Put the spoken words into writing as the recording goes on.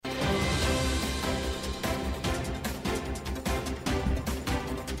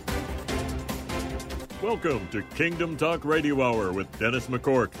Welcome to Kingdom Talk Radio Hour with Dennis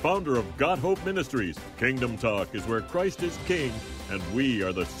McCourt, founder of God Hope Ministries. Kingdom Talk is where Christ is King, and we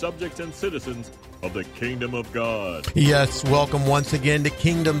are the subjects and citizens of the Kingdom of God. Yes, welcome once again to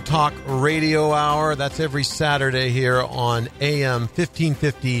Kingdom Talk Radio Hour. That's every Saturday here on AM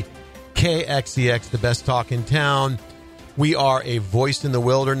 1550 KXEX, the best talk in town. We are a voice in the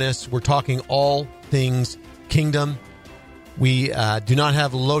wilderness. We're talking all things kingdom. We do not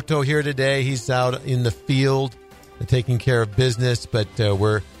have Loto here today. He's out in the field taking care of business, but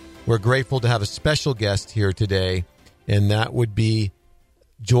we're grateful to have a special guest here today, and that would be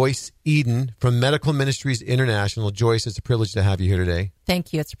Joyce Eden from Medical Ministries International. Joyce, it's a privilege to have you here today.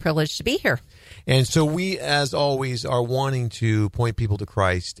 Thank you. It's a privilege to be here. And so we, as always, are wanting to point people to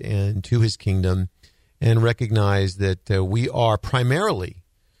Christ and to his kingdom and recognize that we are primarily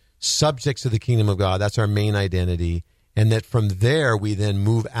subjects of the kingdom of God. That's our main identity. And that from there, we then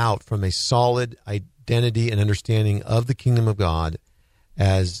move out from a solid identity and understanding of the kingdom of God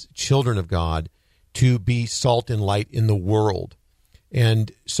as children of God to be salt and light in the world.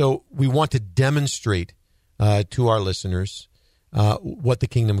 And so we want to demonstrate to our listeners what the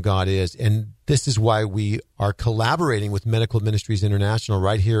kingdom of God is. And this is why we are collaborating with Medical Ministries International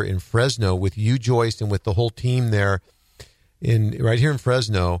right here in Fresno with you, Joyce, and with the whole team there right here in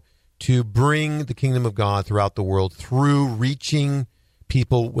Fresno, to bring the kingdom of God throughout the world through reaching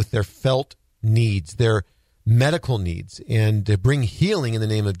people with their felt needs, their medical needs, and to bring healing in the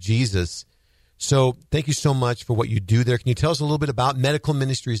name of Jesus. So thank you so much for what you do there. Can you tell us a little bit about Medical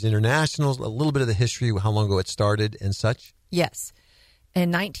Ministries International, a little bit of the history, how long ago it started and such? Yes.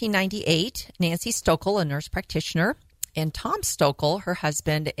 In 1998, Nancy Stokel, a nurse practitioner, and Tom Stokel, her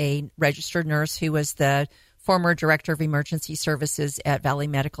husband, a registered nurse who was the former director of emergency services at Valley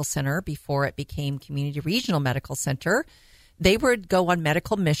Medical Center before it became Community Regional Medical Center. They would go on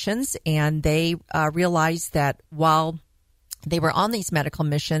medical missions, and they realized that while they were on these medical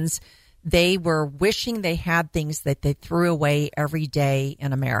missions, they were wishing they had things that they threw away every day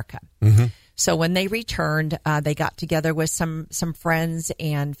in America. Mm-hmm. So when they returned, they got together with some friends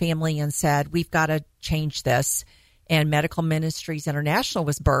and family and said, we've got to change this. And Medical Ministries International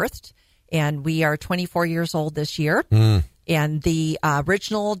was birthed. And we are 24 years old this year. And the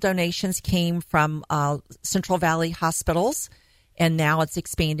original donations came from Central Valley hospitals. And now it's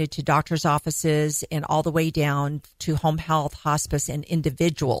expanded to doctors' offices and all the way down to home health, hospice, and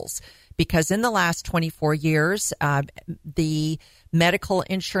individuals. Because in the last 24 years, the medical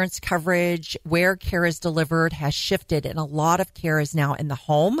insurance coverage, where care is delivered, has shifted, and a lot of care is now in the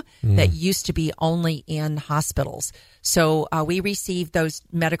home that used to be only in hospitals. So we receive those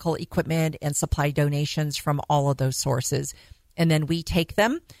medical equipment and supply donations from all of those sources. And then we take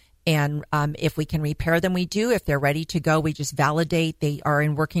them, and if we can repair them, we do. If they're ready to go, we just validate they are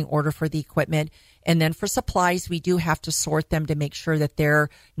in working order for the equipment. And then for supplies, we do have to sort them to make sure that they're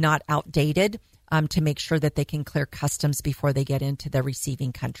not outdated, to make sure that they can clear customs before they get into the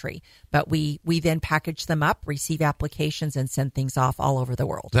receiving country. But we then package them up, receive applications, and send things off all over the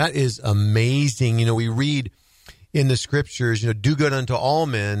world. That is amazing. You know, we read in the scriptures, do good unto all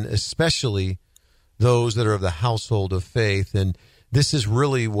men, especially those that are of the household of faith. And this is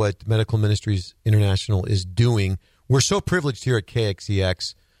really what Medical Ministries International is doing. We're so privileged here at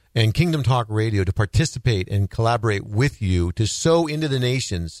KXEX and Kingdom Talk Radio to participate and collaborate with you to sow into the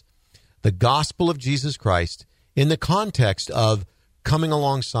nations the gospel of Jesus Christ in the context of coming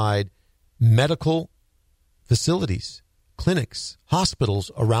alongside medical facilities, clinics,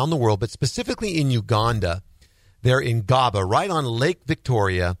 hospitals around the world, but specifically in Uganda. They're in Gaba, right on Lake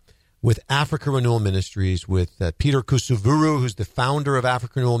Victoria, with Africa Renewal Ministries, with Peter Kusuvuru, who's the founder of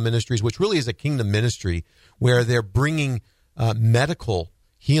Africa Renewal Ministries, which really is a kingdom ministry where they're bringing medical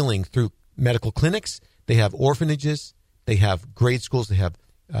healing through medical clinics. They have orphanages, they have grade schools, they have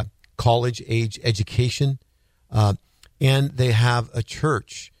college-age education, and they have a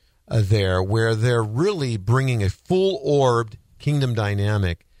church there where they're really bringing a full-orbed kingdom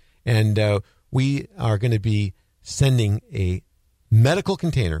dynamic. And we are going to be sending a medical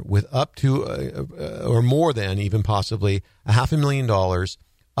container with up to or more than even possibly $500,000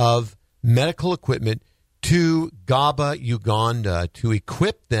 of medical equipment to Gaba, Uganda, to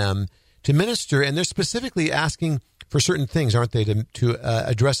equip them to minister. And they're specifically asking for certain things, aren't they, to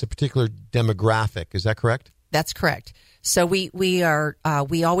address a particular demographic. Is that correct? That's correct. So we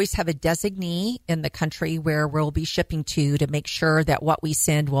always have a designee in the country where we'll be shipping to make sure that what we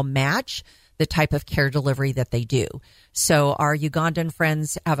send will match the type of care delivery that they do. So our Ugandan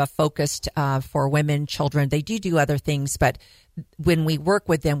friends have a focused for women, children. They do other things, but when we work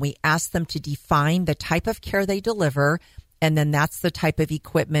with them, we ask them to define the type of care they deliver And then that's the type of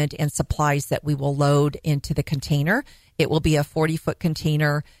equipment and supplies that we will load into the container. It will be a 40-foot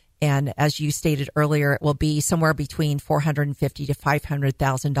container. And as you stated earlier, it will be somewhere between $450,000 to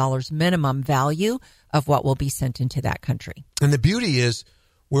 $500,000 minimum value of what will be sent into that country. And the beauty is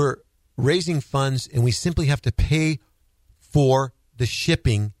we're raising funds and we simply have to pay for the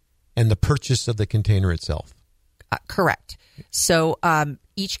shipping and the purchase of the container itself. Correct. So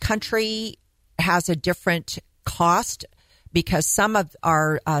each country has a different cost because some of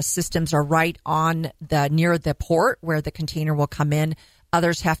our systems are right on near the port where the container will come in.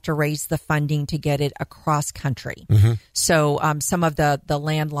 Others have to raise the funding to get it across country. Mm-hmm. So some of the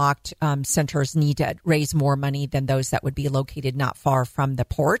landlocked centers need to raise more money than those that would be located not far from the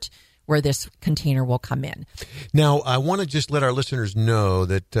port where this container will come in. Now, I want to just let our listeners know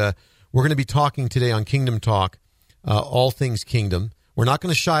that we're going to be talking today on Kingdom Talk, all things kingdom. We're not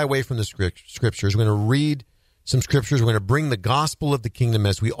going to shy away from the scriptures. We're going to read some scriptures. We're going to bring the gospel of the kingdom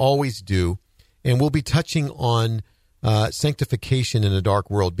as we always do. And we'll be touching on sanctification in a dark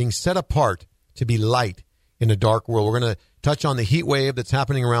world, being set apart to be light in a dark world. We're going to touch on the heat wave that's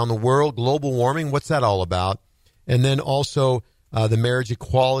happening around the world, global warming. What's that all about? And then also the marriage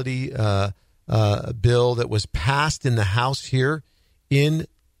equality bill that was passed in the House here in the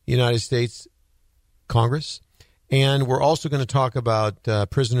United States Congress. And we're also going to talk about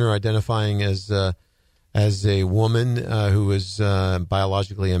prisoner identifying as a woman who is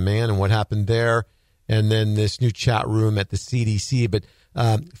biologically a man and what happened there. And then this new chat room at the CDC. But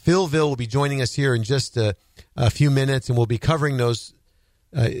Philville will be joining us here in just a few minutes, and we'll be covering those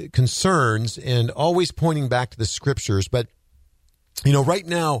concerns and always pointing back to the scriptures. But, you know, right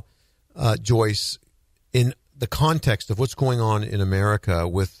now, Joyce, in the context of what's going on in America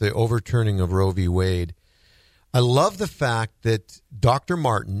with the overturning of Roe v. Wade, I love the fact that Dr.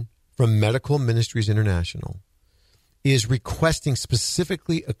 Martin from Medical Ministries International is requesting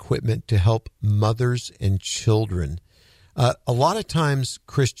specifically equipment to help mothers and children. A lot of times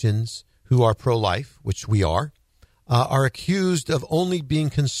Christians who are pro-life, which we are accused of only being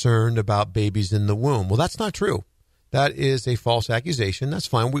concerned about babies in the womb. Well, that's not true. That is a false accusation. That's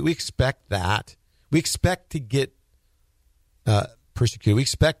fine. We expect that. We expect to get persecuted. We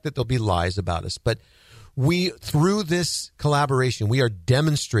expect that there'll be lies about us. But through this collaboration, we are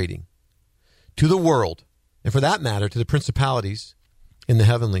demonstrating to the world, and for that matter, to the principalities in the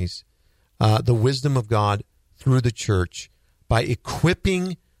heavenlies, the wisdom of God through the church by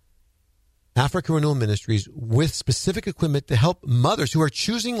equipping Africa Renewal Ministries with specific equipment to help mothers who are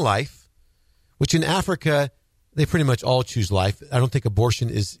choosing life, which in Africa, they pretty much all choose life. I don't think abortion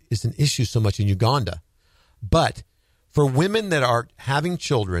is an issue so much in Uganda. But for women that are having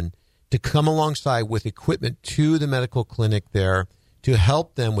children to come alongside with equipment to the medical clinic there to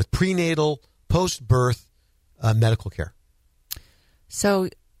help them with prenatal, post-birth medical care. So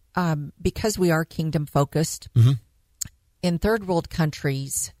because we are kingdom-focused, mm-hmm. in third world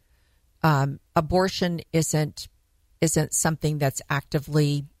countries, abortion isn't something that's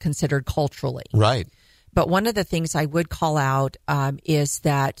actively considered culturally. Right. But one of the things I would call out is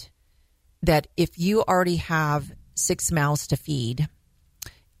that if you already have 6 mouths to feed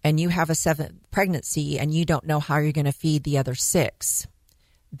and you have a 7th pregnancy and you don't know how you're going to feed the other 6,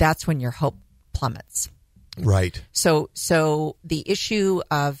 that's when your hope plummets. Right. So the issue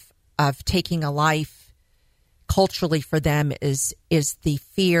of taking a life culturally for them is the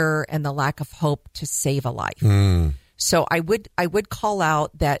fear and the lack of hope to save a life. Mm. So I would call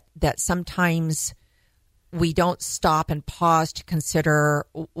out that sometimes we don't stop and pause to consider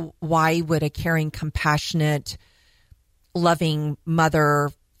why would a caring, compassionate, loving mother,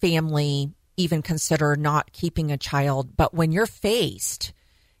 family even consider not keeping a child. But when you're faced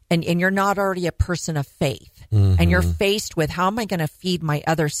and you're not already a person of faith, mm-hmm. and you're faced with how am I going to feed my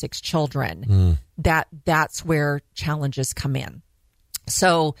other 6 children, that's where challenges come in.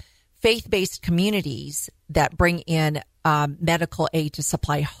 So faith-based communities that bring in medical aid to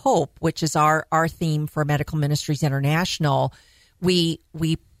supply hope, which is our theme for Medical Ministries International, we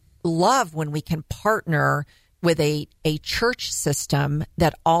love when we can partner with a church system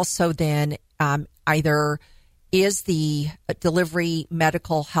that also then either is the delivery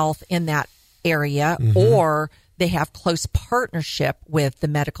medical health in that area, mm-hmm. or they have close partnership with the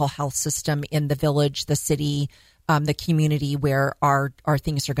medical health system in the village, the city, the community where our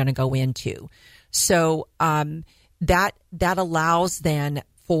things are going to go into. So that allows then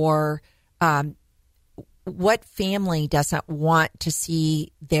for what family doesn't want to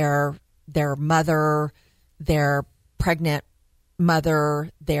see their mother, their pregnant mother,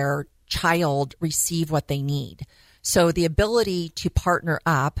 their child receive what they need. So the ability to partner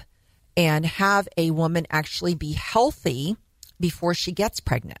up and have a woman actually be healthy before she gets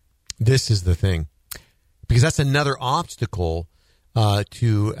pregnant. This is the thing, because that's another obstacle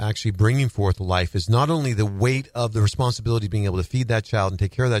to actually bringing forth life, is not only the weight of the responsibility of being able to feed that child and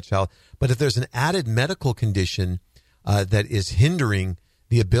take care of that child, but if there's an added medical condition that is hindering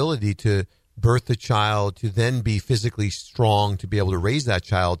the ability to birth the child, to then be physically strong, to be able to raise that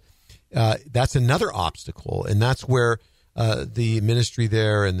child, that's another obstacle. And that's where the ministry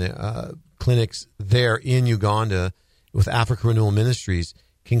there and the clinics there in Uganda with Africa Renewal Ministries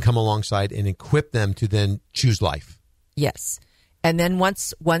can come alongside and equip them to then choose life. Yes. And then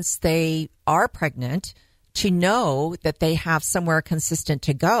once they are pregnant, to know that they have somewhere consistent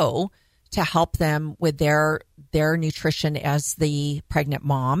to go to help them with their nutrition as the pregnant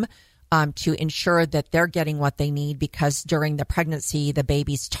mom, to ensure that they're getting what they need, because during the pregnancy, the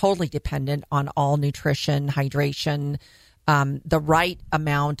baby's totally dependent on all nutrition, hydration, the right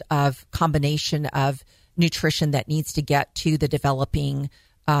amount of combination of nutrition that needs to get to the developing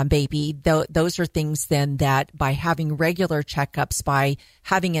baby. Those are things then that by having regular checkups, by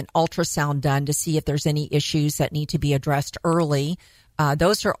having an ultrasound done to see if there's any issues that need to be addressed early,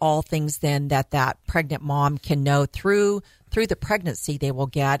 those are all things then that pregnant mom can know through the pregnancy they will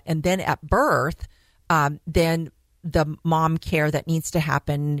get. And then at birth, then the mom care that needs to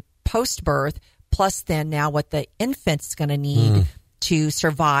happen post-birth, plus then now what the infant's going to need to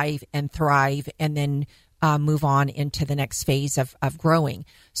survive and thrive, and then move on into the next phase of growing.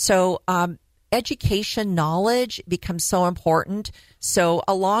 So education, knowledge becomes so important. So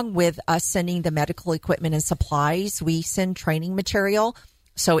along with us sending the medical equipment and supplies, we send training material.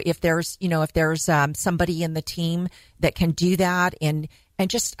 So if there's somebody in the team that can do that, and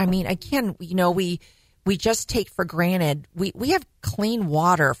just, I mean, again, we just take for granted, we have clean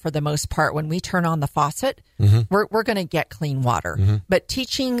water for the most part. When we turn on the faucet, we're going to get clean water. But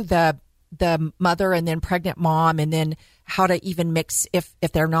teaching the mother and then pregnant mom, and then how to even mix if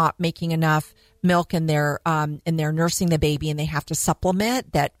they're not making enough milk and they're nursing the baby and they have to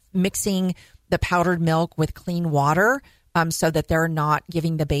supplement that, mixing the powdered milk with clean water, so that they're not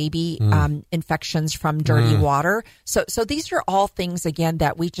giving the baby infections from dirty water. So these are all things, again,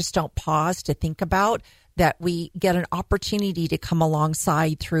 that we just don't pause to think about, that we get an opportunity to come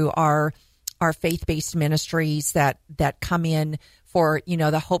alongside through our faith-based ministries that come in for,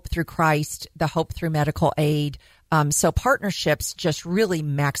 the Hope Through Christ, the Hope Through Medical Aid. So partnerships just really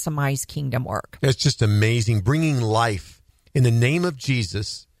maximize kingdom work. It's just amazing, bringing life in the name of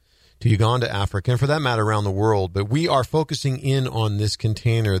Jesus to Uganda, Africa, and for that matter, around the world. But we are focusing in on this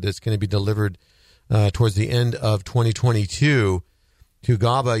container that's going to be delivered towards the end of 2022 to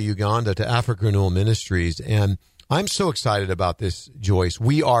Gaba, Uganda, to Africa Renewal Ministries. And I'm so excited about this, Joyce.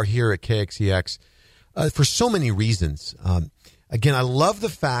 We are here at KXEX for so many reasons. Again, I love the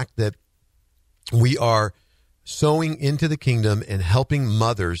fact that we are sowing into the kingdom and helping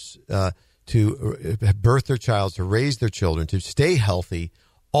mothers to birth their child, to raise their children, to stay healthy,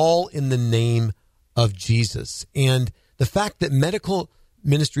 all in the name of Jesus. And the fact that Medical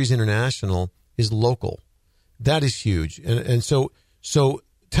Ministries International is local, that is huge. And so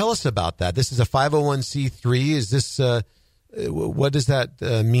tell us about that. This is a 501c3. Is this what does that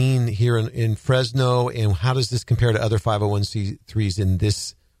mean here in Fresno, and how does this compare to other 501c3s in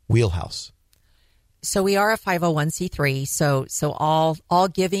this wheelhouse? So we are a 501c3. So all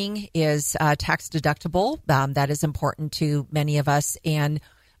giving is tax deductible. That is important to many of us. And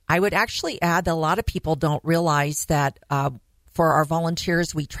I would actually add that a lot of people don't realize that for our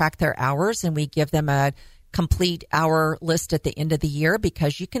volunteers, we track their hours and we give them a complete hour list at the end of the year,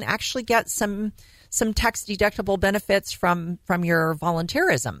 because you can actually get some tax deductible benefits from your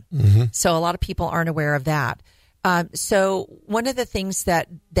volunteerism. So a lot of people aren't aware of that. So one of the things that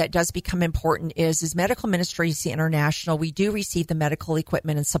does become important is Medical Ministries International. We do receive the medical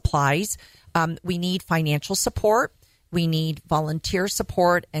equipment and supplies. We need financial support. We need volunteer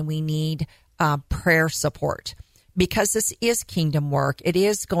support, and we need prayer support, because this is kingdom work. It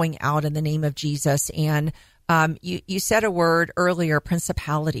is going out in the name of Jesus. And you said a word earlier,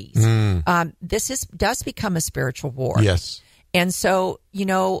 principalities. This does become a spiritual war. Yes. And so,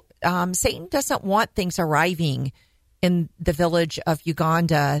 Satan doesn't want things arriving in the village of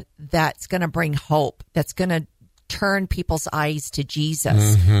Uganda that's going to bring hope, that's going to turn people's eyes to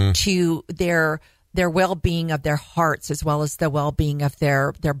Jesus, to their well-being of their hearts, as well as the well-being of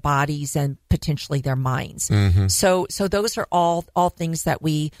their bodies and potentially their minds. So those are all things that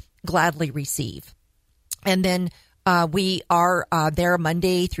we gladly receive. And then we are there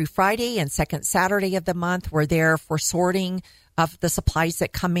Monday through Friday and second Saturday of the month. We're there for sorting of the supplies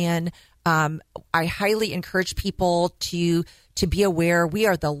that come in. I highly encourage people to be aware we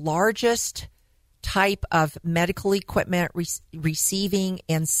are the largest type of medical equipment receiving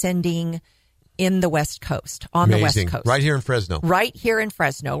and sending in the West Coast, on Amazing. The West Coast. Right here in Fresno. Right here in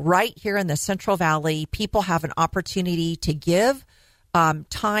Fresno, right here in the Central Valley. People have an opportunity to give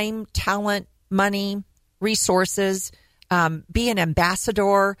time, talent, money, resources, be an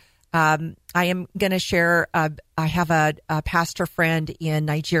ambassador. I am going to share, I have a pastor friend in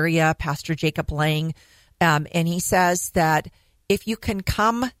Nigeria, Pastor Jacob Lang, and he says that if you can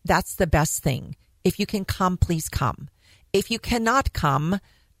come, that's the best thing. If you can come, please come. If you cannot come,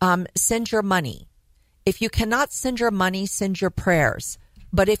 send your money. If you cannot send your money, send your prayers.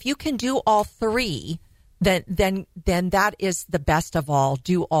 But if you can do all three, then that is the best of all.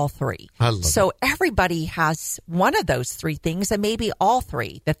 Do all three. I love so everybody has one of those three things, and maybe all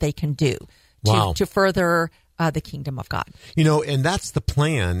three that they can do to further the kingdom of God. And that's the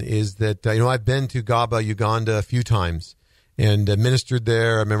plan. Is that I've been to Gaba, Uganda a few times and ministered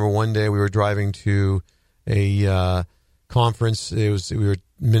there. I remember one day we were driving to a conference. We were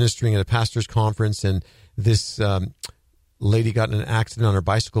ministering at a pastor's conference, and this lady got in an accident on her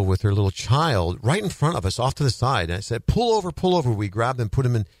bicycle with her little child right in front of us, off to the side. And I said, "Pull over, pull over." We grabbed them, put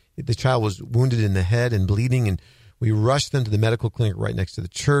him in. The child was wounded in the head and bleeding, and we rushed them to the medical clinic right next to the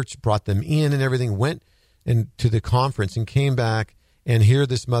church, brought them in and everything, went to the conference and came back, and here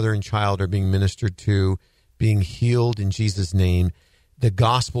this mother and child are being ministered to, being healed in Jesus' name. The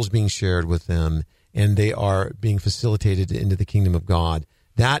gospel's being shared with them, and they are being facilitated into the kingdom of God.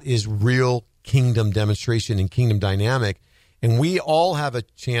 That is real kingdom demonstration and kingdom dynamic. And we all have a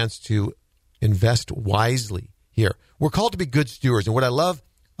chance to invest wisely here. We're called to be good stewards. And what I love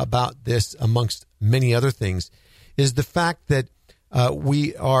about this, amongst many other things, is the fact that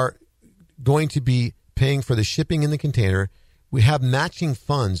we are going to be paying for the shipping in the container. We have matching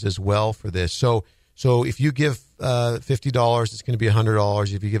funds as well for this. So if you give $50, it's going to be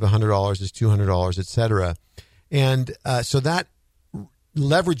 $100. If you give $100, it's $200, et cetera. And so that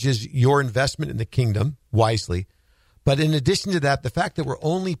leverages your investment in the kingdom wisely. But in addition to that, the fact that we're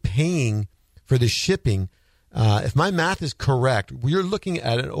only paying for the shipping, if my math is correct, we're looking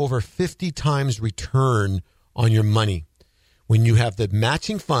at an over 50 times return on your money when you have the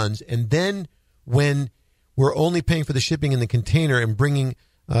matching funds. And then when we're only paying for the shipping in the container and bringing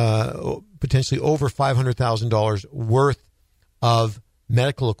potentially over $500,000 worth of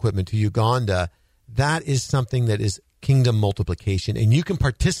medical equipment to Uganda, that is something that is kingdom multiplication. And you can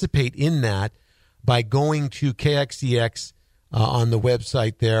participate in that by going to KXEX on the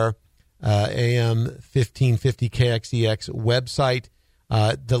website there, AM 1550 KXEX website.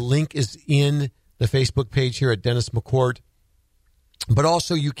 The link is in the Facebook page here at Dennis McCourt. But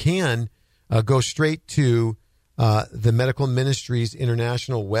also you can go straight to the Medical Ministries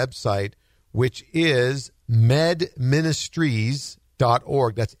International website, which is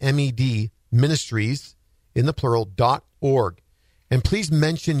medministries.org. That's MED, ministries, in the plural, .org. And please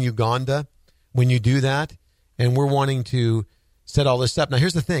mention Uganda when you do that. And we're wanting to set all this up. Now,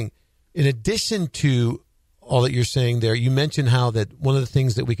 here's the thing. In addition to all that you're saying there, you mentioned how that one of the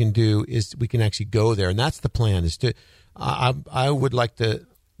things that we can do is we can actually go there. And that's the plan. Is to I would like to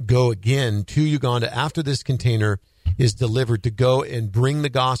go again to Uganda after this container is delivered, to go and bring the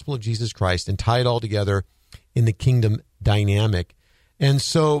gospel of Jesus Christ and tie it all together in the kingdom dynamic. And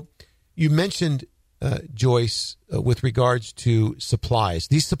so you mentioned, Joyce, with regards to supplies.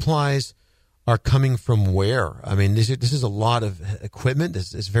 These supplies are coming from where? I mean, this is a lot of equipment.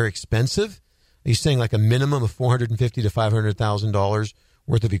 This is very expensive. Are you saying like a minimum of $450,000 to $500,000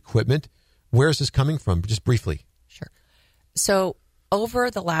 worth of equipment? Where is this coming from? Just briefly. Sure. So over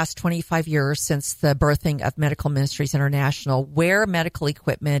the last 25 years since the birthing of Medical Ministries International, where medical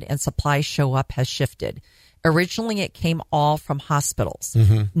equipment and supplies show up has shifted. Originally, it came all from hospitals.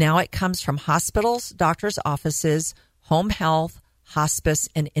 Mm-hmm. Now it comes from hospitals, doctors' offices, home health, hospice,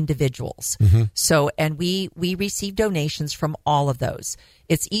 and individuals. Mm-hmm. So, and we receive donations from all of those.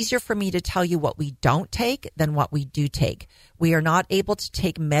 It's easier for me to tell you what we don't take than what we do take. We are not able to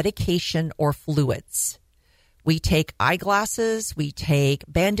take medication or fluids. We take eyeglasses, we take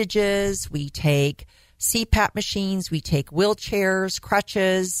bandages, we take CPAP machines, we take wheelchairs,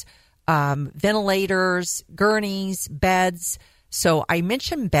 crutches, ventilators, gurneys, beds. So I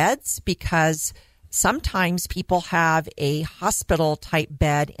mention beds because sometimes people have a hospital type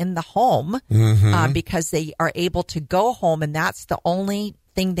bed in the home because they are able to go home, and that's the only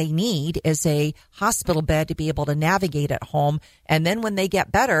thing they need is a hospital bed to be able to navigate at home. And then when they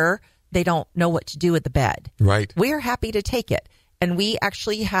get better, they don't know what to do with the bed. Right. We are happy to take it. And we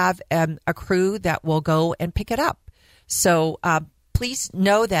actually have a crew that will go and pick it up. So please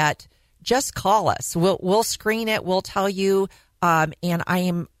know that just call us. We'll screen it. We'll tell you. And I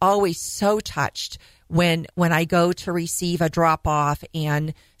am always so touched when I go to receive a drop off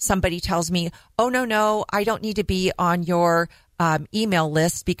and somebody tells me, oh, no, I don't need to be on your email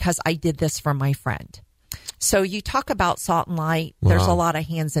list because I did this for my friend. So you talk about salt and light. Wow. There's a lot of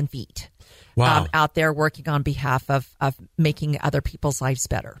hands and feet out there working on behalf of making other people's lives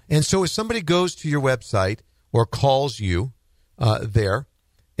better. And so if somebody goes to your website or calls you there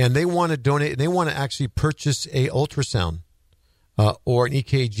and they want to donate, they want to actually purchase a ultrasound or an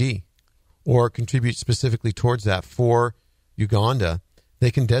EKG or contribute specifically towards that for Uganda,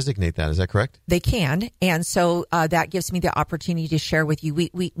 they can designate that. Is that correct? They can. And so that gives me the opportunity to share with you.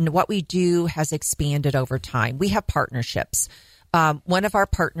 What we do has expanded over time. We have partnerships. One of our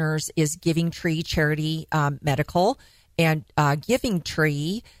partners is Giving Tree Charity Medical. And Giving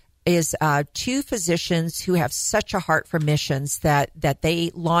Tree is two physicians who have such a heart for missions that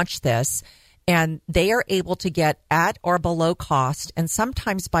they launched this. And they are able to get at or below cost, and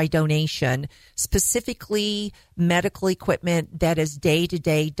sometimes by donation, specifically medical equipment that is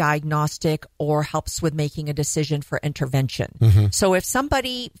day-to-day diagnostic or helps with making a decision for intervention. Mm-hmm. So if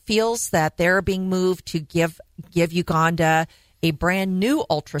somebody feels that they're being moved to give Uganda a brand new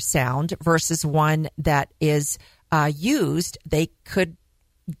ultrasound versus one that is used, they could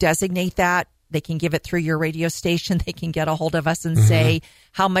designate that. They can give it through your radio station. They can get a hold of us and say,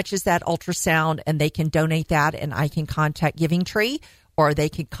 how much is that ultrasound? And they can donate that, and I can contact Giving Tree, or they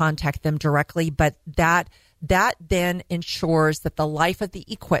can contact them directly. But that then ensures that the life of the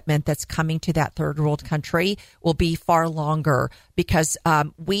equipment that's coming to that third world country will be far longer, because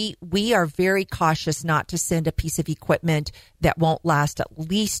we are very cautious not to send a piece of equipment that won't last at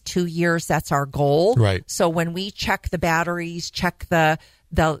least 2 years. That's our goal. Right. So when we check the batteries, check the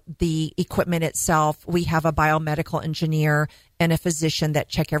equipment itself, we have a biomedical engineer and a physician that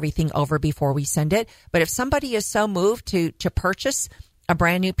check everything over before we send it. But if somebody is so moved to purchase a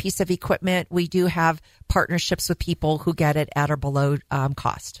brand new piece of equipment, we do have partnerships with people who get it at or below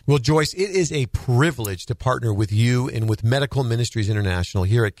cost. Well, Joyce, it is a privilege to partner with you and with Medical Ministries International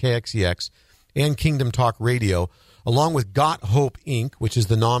here at KXEX and Kingdom Talk Radio, along with Got Hope, Inc., which is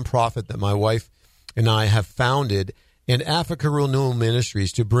the nonprofit that my wife and I have founded, and Africa Renewal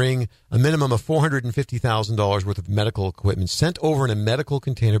Ministries, to bring a minimum of $450,000 worth of medical equipment sent over in a medical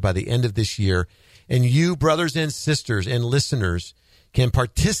container by the end of this year. And you, brothers and sisters and listeners, can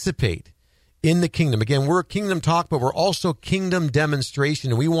participate in the kingdom. Again, we're Kingdom Talk, but we're also Kingdom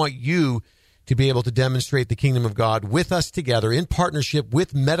Demonstration, and we want you to be able to demonstrate the kingdom of God with us together in partnership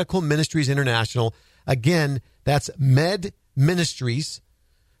with Medical Ministries International. Again, that's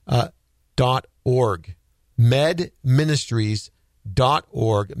medministries.org.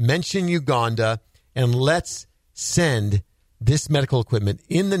 medministries.org. Mention Uganda, and let's send this medical equipment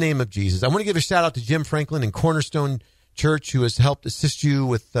in the name of Jesus. I want to give a shout out to Jim Franklin and Cornerstone Church, who has helped assist you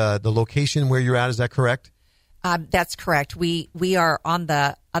with the location where you're at. Is that correct? That's correct. We are on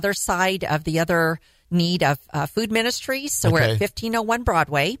the other side of the other need of food ministries. So we're at 1501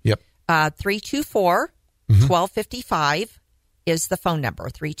 Broadway. Yep. 324-1255 is the phone number,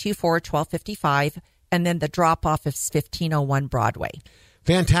 324-1255. And then the drop-off is 1501 Broadway.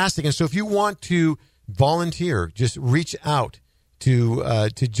 Fantastic. And so if you want to volunteer, just reach out to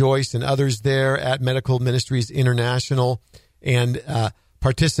Joyce and others there at Medical Ministries International and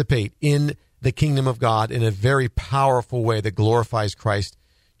participate in the kingdom of God in a very powerful way that glorifies Christ.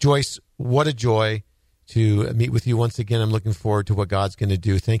 Joyce, what a joy to meet with you once again. I'm looking forward to what God's going to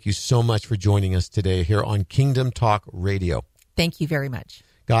do. Thank you so much for joining us today here on Kingdom Talk Radio. Thank you very much.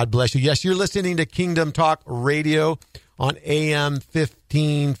 God bless you. Yes, you're listening to Kingdom Talk Radio on AM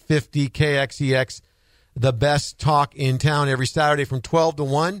 1550 KXEX, the best talk in town, every Saturday from 12 to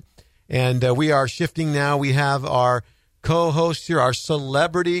 1. And we are shifting now. We have our co-host here, our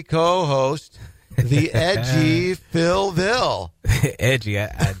celebrity co-host, the edgy Phil Ville. Edgy.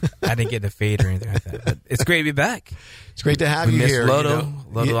 I didn't get the fade or anything like that. But it's great to be back. It's great to have you here.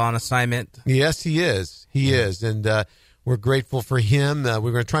 Lodo on assignment. Yes, he is. He is. And we're grateful for him. We're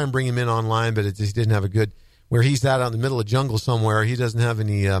going to try and bring him in online, but it just didn't have a good, where he's at out in the middle of jungle somewhere. He doesn't have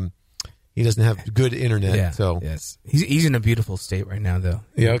any, he doesn't have good internet. Yeah, so yes. He's in a beautiful state right now, though.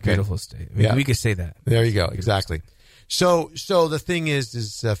 Yeah, okay. Beautiful state. We could say that. There you go. Exactly. So the thing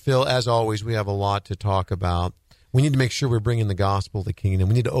is Phil, as always, we have a lot to talk about. We need to make sure we're bringing the gospel of the kingdom.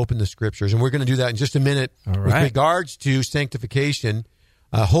 We need to open the scriptures, and we're going to do that in just a minute. All right. With regards to sanctification,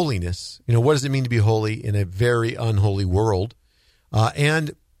 holiness. You know, what does it mean to be holy in a very unholy world?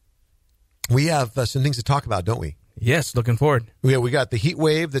 And we have some things to talk about, don't we? Yes, looking forward. Yeah, we got the heat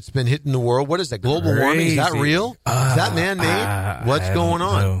wave that's been hitting the world. What is that? Global warming? Is that real? Is that man-made? What's going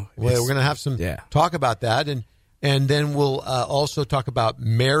on? Well, we're going to have some talk about that, and then we'll also talk about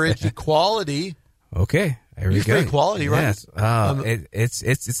marriage equality. Okay, there we go. Equality, right? Yes.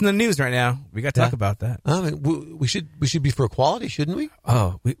 It's in the news right now. We got to talk about that. We should be for equality, shouldn't we?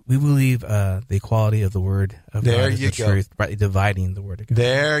 Oh, we believe the equality of the word of God is the truth, rightly dividing the word of God.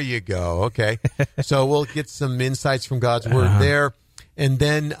 There you go. Okay, so we'll get some insights from God's word there, and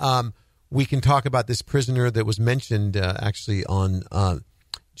then we can talk about this prisoner that was mentioned actually on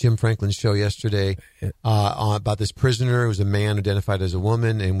Jim Franklin's show yesterday about this prisoner who was a man identified as a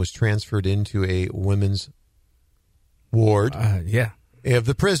woman and was transferred into a women's ward of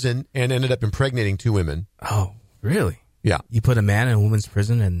the prison and ended up impregnating 2 women. Oh, really? Yeah. You put a man in a woman's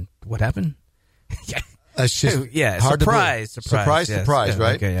prison and what happened? It's just hard surprise,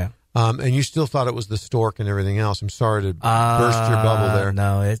 right? Okay, yeah. And you still thought it was the stork and everything else. I'm sorry to burst your bubble there.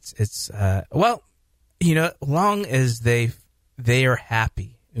 No, it's well, long as they are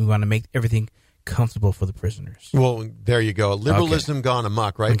happy. We want to make everything comfortable for the prisoners. Well, there you go. Liberalism gone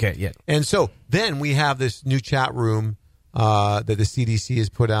amok, right? Okay, yeah. And so then we have this new chat room that the CDC has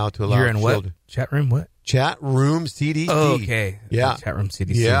put out to allow You're in children. What? Chat room what? Chat room CDC. Oh, okay. Yeah. Chat room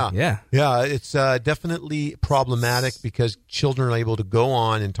CDC. Yeah. It's definitely problematic because children are able to go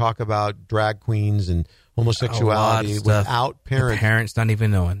on and talk about drag queens and homosexuality without parents. The parents not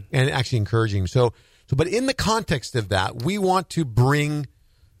even knowing. And actually encouraging. So, but in the context of that, we want to bring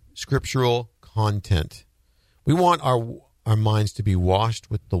scriptural content. We want our minds to be washed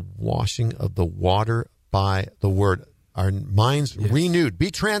with the washing of the water by the word. Our minds renewed.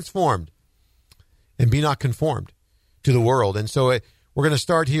 Be transformed and be not conformed to the world. And so we're going to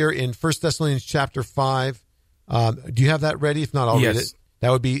start here in 1 Thessalonians chapter 5. Do you have that ready? If not, I'll read it.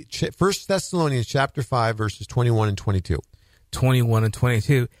 That would be 1 Thessalonians chapter 5, verses 21 and 22. 21 and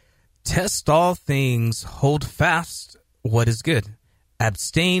 22. Test all things, hold fast what is good.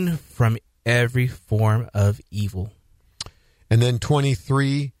 Abstain from every form of evil. And then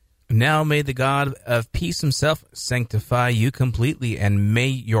 23. Now may the God of peace himself sanctify you completely, and may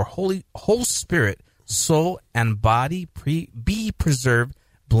your whole spirit, soul, and body be preserved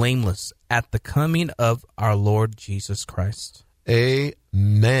blameless at the coming of our Lord Jesus Christ.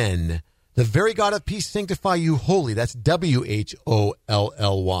 Amen. The very God of peace sanctify you wholly. That's WHOLLY.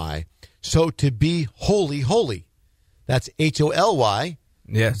 So to be holy, holy. That's HOLY.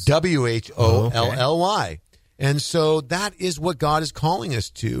 Yes. WHOLLY. Okay. And so that is what God is calling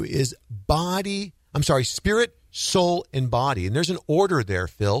us to, is spirit, soul, and body. And there's an order there,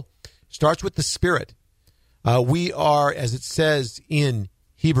 Phil. Starts with the spirit. We are, as it says in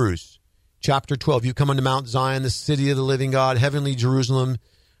Hebrews chapter 12, you come unto Mount Zion, the city of the living God, heavenly Jerusalem,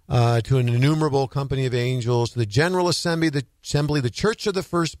 to an innumerable company of angels, to the general assembly, the church of the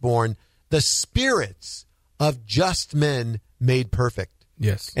firstborn, the spirits of just men made perfect.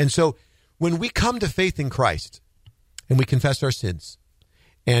 Yes. And so when we come to faith in Christ and we confess our sins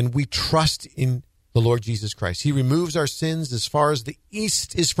and we trust in the Lord Jesus Christ, he removes our sins as far as the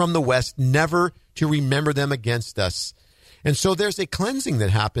east is from the west, never to remember them against us. And so there's a cleansing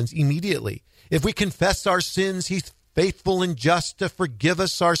that happens immediately. If we confess our sins, he's faithful and just to forgive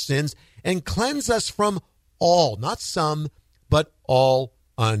us our sins and cleanse us from all, not some, but all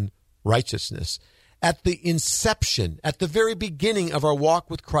unrighteousness. At the inception, at the very beginning of our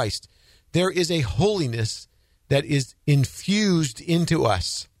walk with Christ, there is a holiness that is infused into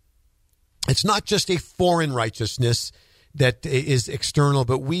us. It's not just a foreign righteousness that is external,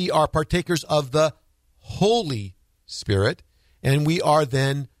 but we are partakers of the Holy Spirit, and we are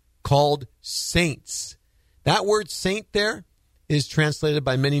then called saints. That word saint there is translated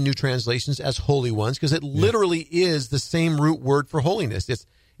by many new translations as holy ones, because it literally is the same root word for holiness.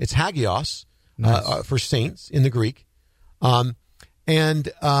 It's hagios. Nice. For saints in the Greek.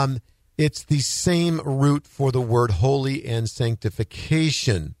 It's the same root for the word holy and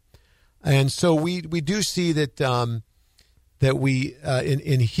sanctification. And so we do see that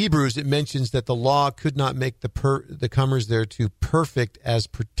in Hebrews it mentions that the law could not make the comers thereto perfect as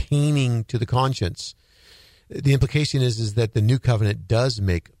pertaining to the conscience. The implication is that the new covenant does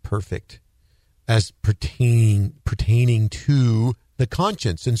make perfect as pertaining to the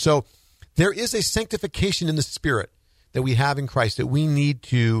conscience. And so there is a sanctification in the Spirit that we have in Christ that we need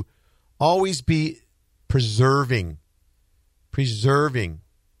to always be preserving.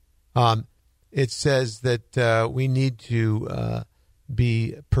 It says that we need to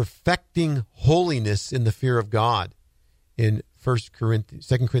be perfecting holiness in the fear of God in 2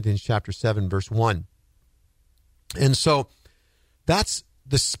 Corinthians chapter 7, verse 1. And so that's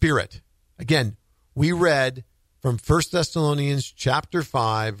the Spirit. Again, we read from 1 Thessalonians chapter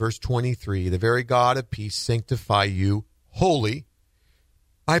 5, verse 23, the very God of peace sanctify you wholly.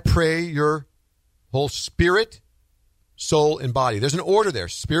 I pray your whole spirit, soul, and body. There's an order there: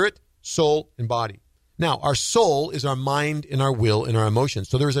 spirit, soul, and body. Now, our soul is our mind and our will and our emotions.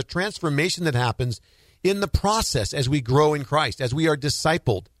 So there's a transformation that happens in the process as we grow in Christ, as we are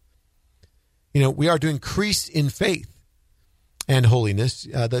discipled. We are to increase in faith and holiness.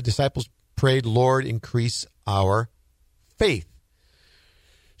 The disciples prayed, Lord, increase our faith.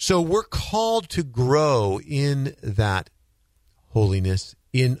 So we're called to grow in that holiness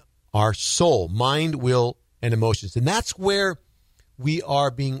in our soul, mind, will, and emotions. And that's where we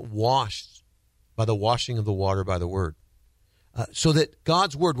are being washed by the washing of the water by the word. So that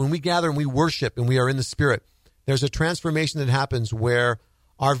God's word, when we gather and we worship and we are in the Spirit, there's a transformation that happens where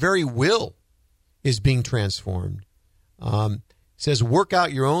our very will is being transformed. It says, work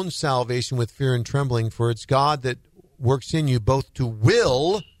out your own salvation with fear and trembling, for it's God that works in you both to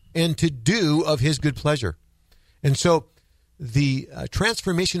will and to do of his good pleasure. And so the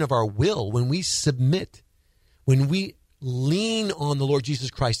transformation of our will, when we submit, when we lean on the Lord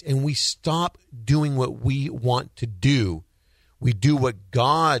Jesus Christ and we stop doing what we want to do, we do what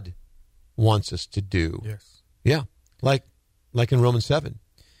God wants us to do. Yes. Yeah. Like in Romans 7.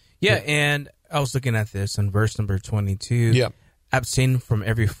 Yeah, and I was looking at this in verse number 22. Yeah. Abstain from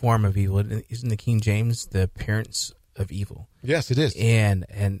every form of evil. Isn't the King James the appearance of evil? Yes, it is.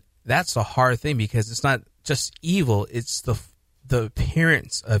 And that's a hard thing because it's not just evil, it's the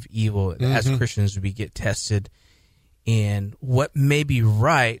appearance of evil. Mm-hmm. As Christians, we get tested in what may be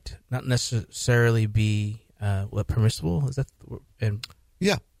right, not necessarily be permissible. Is that? And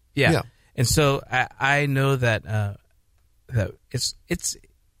yeah. And so I know that that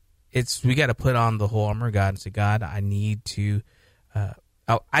it's we got to put on the whole armor of God and say, God, I need to.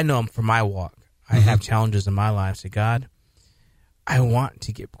 I know for my walk, I have challenges in my life. Say, God, I want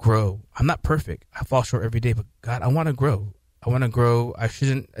to grow. I'm not perfect. I fall short every day, but God, I want to grow. I want to grow. I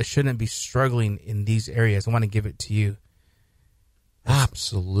shouldn't be struggling in these areas. I want to give it to you.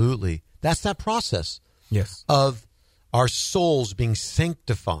 Absolutely. That's that process. Yes. Of our souls being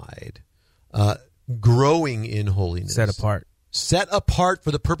sanctified, growing in holiness. Set apart. Set apart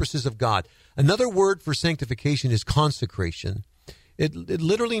for the purposes of God. Another word for sanctification is consecration. It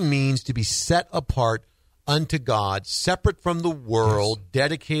literally means to be set apart unto God, separate from the world, yes,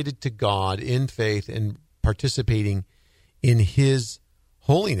 dedicated to God in faith and participating in his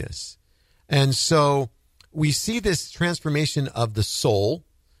holiness. And so we see this transformation of the soul,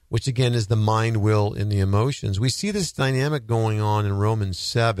 which again is the mind, will, and the emotions. We see this dynamic going on in Romans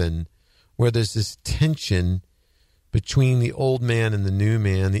 7, where there's this tension between the old man and the new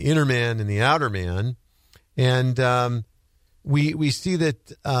man, the inner man and the outer man. And we see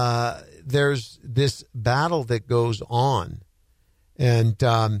that there's this battle that goes on.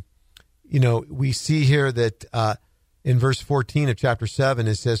 And, we see here that in verse 14 of chapter 7,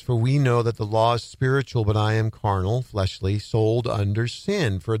 it says, for we know that the law is spiritual, but I am carnal, fleshly, sold under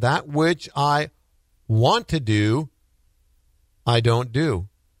sin. For that which I want to do, I don't do.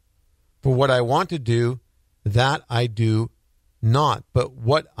 For what I want to do, that I do not. But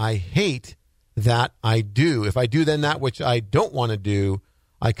what I hate, that I do. If I do then that which I don't want to do,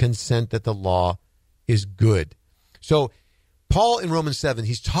 I consent that the law is good. So Paul in Romans 7,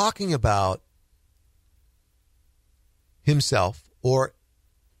 he's talking about himself or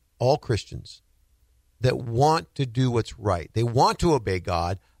all Christians that want to do what's right. They want to obey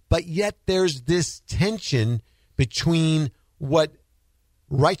God, but yet there's this tension between what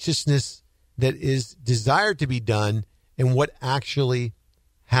righteousness that is desired to be done and what actually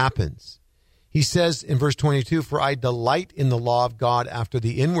happens. He says in verse 22, for I delight in the law of God after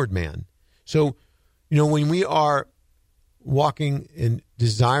the inward man. So, when we are walking and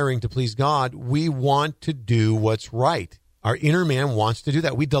desiring to please God, we want to do what's right. Our inner man wants to do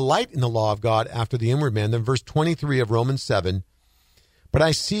that. We delight in the law of God after the inward man. Then verse 23 of Romans 7, but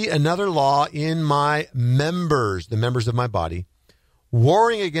I see another law in my members, the members of my body,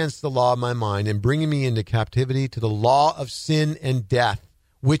 warring against the law of my mind and bringing me into captivity to the law of sin and death,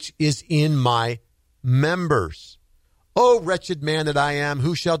 which is in my members. O wretched man that I am,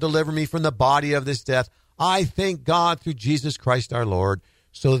 who shall deliver me from the body of this death? I thank God through Jesus Christ our Lord.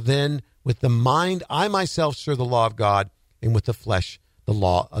 So then, with the mind, I myself serve the law of God, and with the flesh, the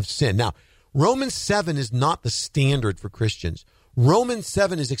law of sin. Now, Romans 7 is not the standard for Christians. Romans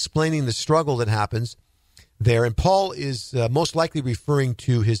 7 is explaining the struggle that happens there, and Paul is most likely referring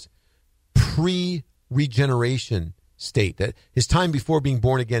to his pre-regeneration state, that his time before being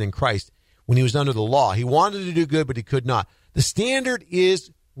born again in Christ, when he was under the law. He wanted to do good, but he could not. The standard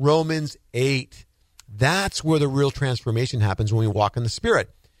is Romans 8. That's where the real transformation happens, when we walk in the Spirit.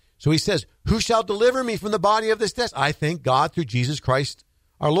 So he says, who shall deliver me from the body of this death? I thank God through Jesus Christ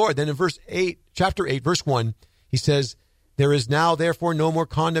our Lord. Then in chapter 8, verse 1, he says, there is now therefore no more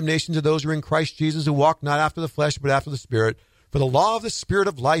condemnation to those who are in Christ Jesus, who walk not after the flesh, but after the Spirit. For the law of the Spirit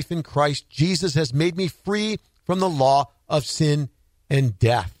of life in Christ Jesus has made me free from the law of sin and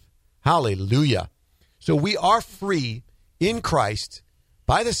death. Hallelujah. So we are free in Christ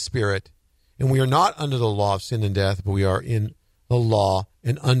by the Spirit, and we are not under the law of sin and death, but we are in the law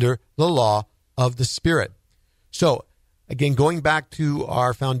and under the law of the Spirit. So, again, going back to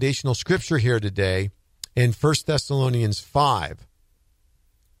our foundational scripture here today, in 1 Thessalonians 5,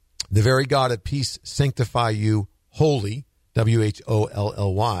 the very God of peace sanctify you wholly,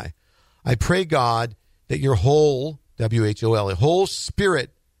 W-H-O-L-L-Y. I pray, God, that your whole, W-H-O-L, whole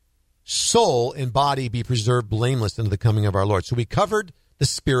spirit, soul, and body be preserved blameless unto the coming of our Lord. So we covered the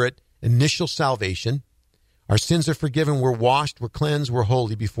Spirit, initial salvation. Our sins are forgiven. We're washed. We're cleansed. We're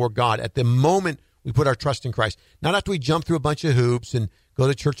holy before God at the moment we put our trust in Christ. Not after we jump through a bunch of hoops and go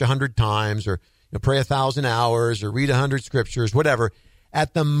to church 100 times or pray 1,000 hours or read 100 scriptures, whatever.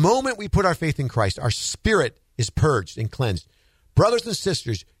 At the moment we put our faith in Christ, our spirit is purged and cleansed. Brothers and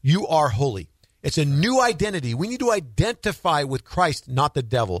sisters, you are holy. It's a new identity. We need to identify with Christ, not the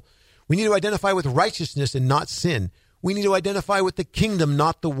devil. We need to identify with righteousness and not sin. We need to identify with the kingdom,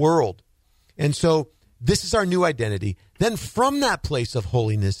 not the world. And so this is our new identity. Then from that place of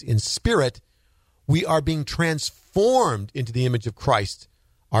holiness in spirit, we are being transformed into the image of Christ.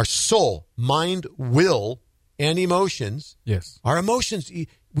 Our soul, mind, will, and emotions. Yes. Our emotions,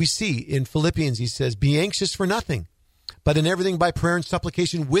 we see in Philippians, he says, be anxious for nothing, but in everything by prayer and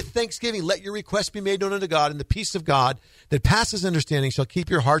supplication with thanksgiving, let your requests be made known unto God, and the peace of God that passes understanding shall keep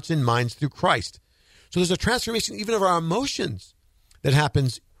your hearts and minds through Christ. So there's a transformation even of our emotions that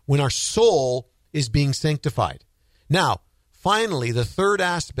happens when our soul is being sanctified. Now, finally, the third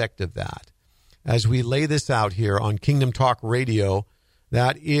aspect of that, as we lay this out here on Kingdom Talk Radio,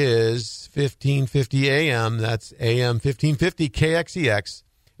 that is 1550 AM, that's AM 1550 KXEX,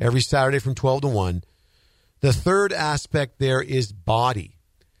 every Saturday from 12 to 1. The third aspect there is body,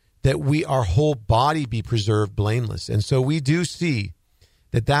 that our whole body be preserved blameless. And so we do see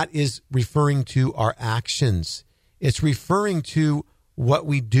that is referring to our actions. It's referring to what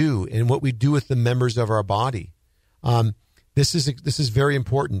we do and what we do with the members of our body. This is very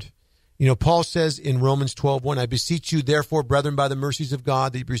important. Paul says in Romans 12:1, I beseech you, therefore, brethren, by the mercies of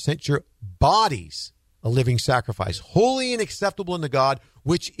God, that you present your bodies a living sacrifice, holy and acceptable unto God,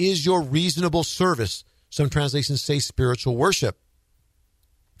 which is your reasonable service. Some translations say spiritual worship.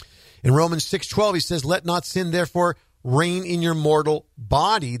 In Romans 6:12, he says, let not sin, therefore, reign in your mortal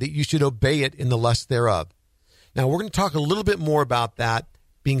body, that you should obey it in the lust thereof. Now, we're going to talk a little bit more about that,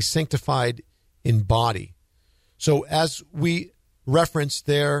 being sanctified in body. So as we referenced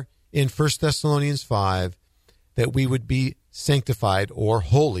there in 1 Thessalonians 5, that we would be sanctified or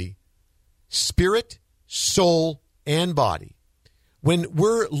holy, spirit, soul, and body. When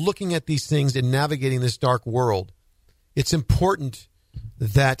we're looking at these things and navigating this dark world, it's important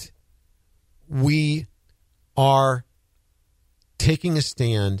that we are taking a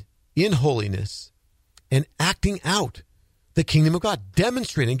stand in holiness and acting out the kingdom of God,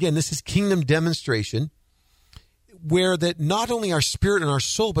 demonstrating. Again, this is kingdom demonstration, where that not only our spirit and our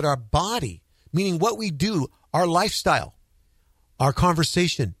soul, but our body, meaning what we do, our lifestyle, our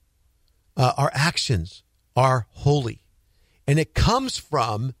conversation, our actions are holy. And it comes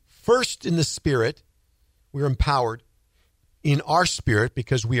from, first in the spirit, we're empowered in our spirit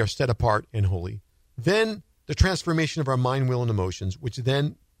because we are set apart and holy. Then the transformation of our mind, will, and emotions, which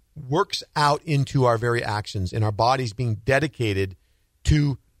then works out into our very actions and our bodies being dedicated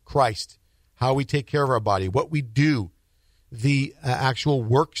to Christ. How we take care of our body, what we do, the actual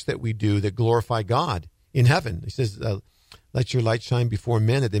works that we do that glorify God in heaven. He says, let your light shine before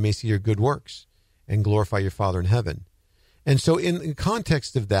men that they may see your good works and glorify your Father in heaven. And so in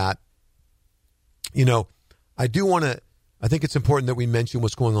context of that, I think it's important that we mention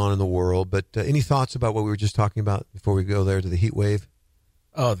what's going on in the world, but any thoughts about what we were just talking about before we go there to the heat wave?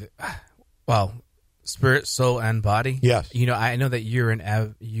 Oh, well, spirit, soul, and body. Yes. I know that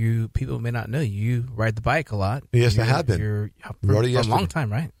you people may not know, you ride the bike a lot. Yes, I have been. You're rode it for a long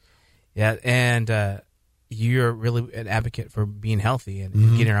time, right? Yeah, and you're really an advocate for being healthy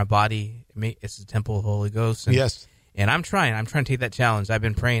and getting our body. It's the temple of the Holy Ghost. And, yes. And I'm trying to take that challenge. I've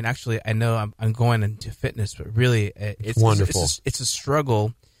been praying. Actually, I know I'm going into fitness, but really, it's wonderful. It's a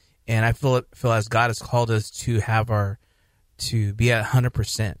struggle, and I feel as God has called us to to be at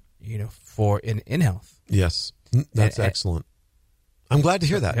 100%. For in health. Yes, that's excellent. I'm glad to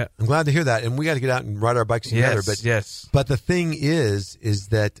hear that. Yeah. I'm glad to hear that. And we got to get out and ride our bikes together. Yes. But the thing is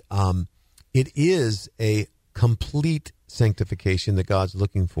that it is a complete sanctification that God's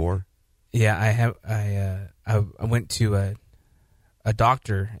looking for. Yeah, I went to a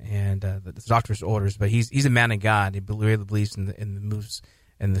doctor, and the doctor's orders, but he's a man of God. He really believes in the moves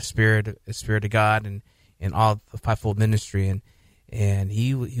and the spirit of God and all the fivefold ministry, and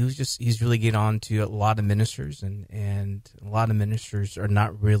he's really getting on to a lot of ministers, and a lot of ministers are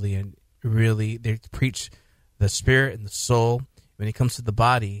not really they preach the spirit and the soul. When it comes to the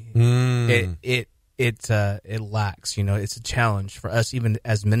body, it lacks. It's a challenge for us, even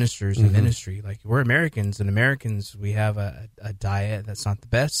as ministers in ministry. Like, we're Americans, and Americans, we have a diet that's not the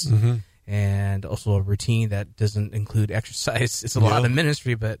best, and also a routine that doesn't include exercise. It's a lot of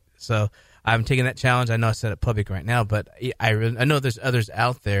ministry, but so I'm taking that challenge. I know I said it public right now, but I know there's others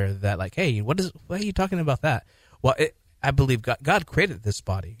out there that like, hey, what are you talking about that? Well, I believe God created this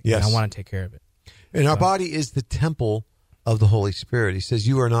body, and I want to take care of it. And our body is the temple of the Holy Spirit. He says,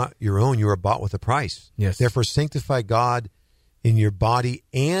 you are not your own, you are bought with a price. Yes. Therefore, sanctify God in your body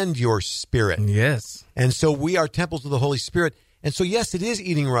and your spirit. Yes. And so we are temples of the Holy Spirit. And so, yes, it is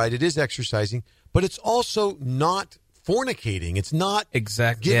eating right, it is exercising, but it's also not fornicating. It's not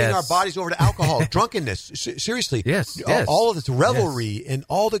giving our bodies over to alcohol, drunkenness. Seriously. Yes. All of this revelry and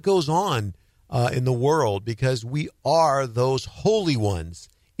all that goes on in the world, because we are those holy ones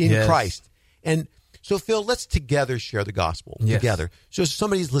in Christ. And so, Phil, let's together share the gospel together. So,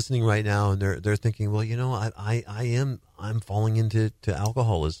 somebody's listening right now, and they're thinking, well, I'm falling into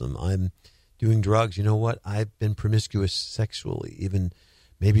alcoholism. I'm doing drugs. You know what? I've been promiscuous sexually, even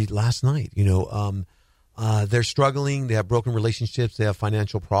maybe last night. They're struggling. They have broken relationships. They have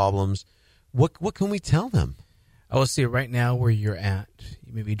financial problems. What can we tell them? I will say right now where you're at.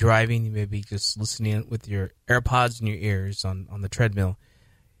 You may be driving. You may be just listening with your AirPods in your ears on the treadmill,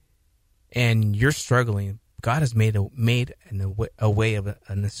 and you're struggling. God has made a way of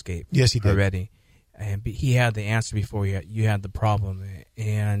an escape. Yes, He did already, and He had the answer before you had the problem,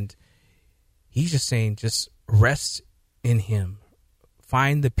 and He's just saying, just rest in Him,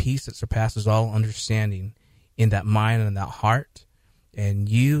 find the peace that surpasses all understanding in that mind and that heart, and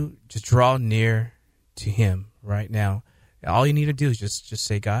you just draw near to Him right now. All you need to do is just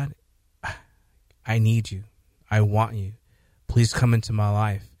say, God, I need you. I want you. Please come into my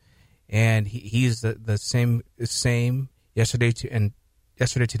life. And He's the same yesterday,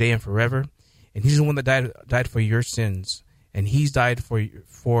 today, and forever. And He's the one that died for your sins, and He's died for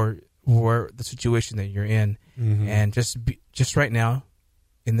the situation that you're in. And just right now,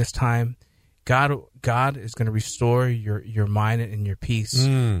 in this time, God is going to restore your mind and your peace.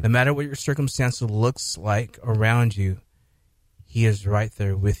 No matter what your circumstance looks like around you, He is right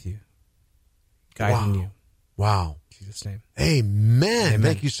there with you, guiding you. Wow. In Jesus' name. Amen.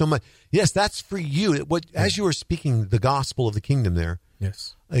 Thank you so much. Yes, that's for you. As you were speaking the gospel of the kingdom there,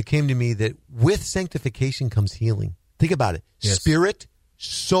 yes, it came to me that with sanctification comes healing. Think about it. Yes. Spirit,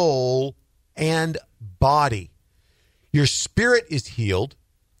 soul, and body. Your spirit is healed,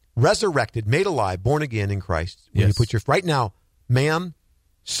 resurrected, made alive, born again in Christ. When you put right now, ma'am,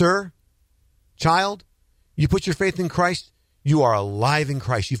 sir, child, you put your faith in Christ, you are alive in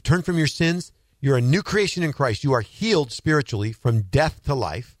Christ. You've turned from your sins. You're a new creation in Christ. You are healed spiritually from death to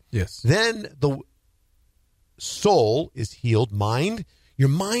life. Yes. Then the soul is healed, mind. Your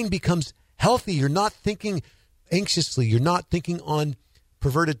mind becomes healthy. You're not thinking anxiously. You're not thinking on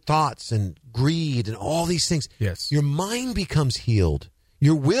perverted thoughts and greed and all these things. Yes. Your mind becomes healed.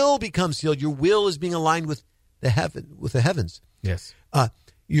 Your will becomes healed. Your will is being aligned with the heavens. Yes.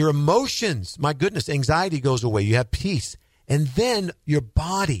 Your emotions, my goodness, anxiety goes away. You have peace. And then your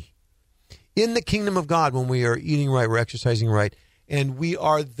body. In the kingdom of God, when we are eating right, we're exercising right, and we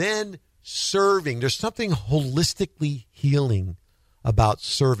are then serving. There's something holistically healing about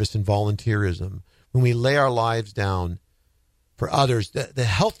service and volunteerism. When we lay our lives down for others, the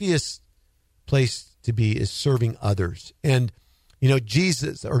healthiest place to be is serving others. And,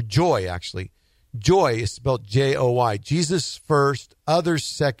 Jesus, or joy, actually. Joy is spelled J-O-Y. Jesus first, others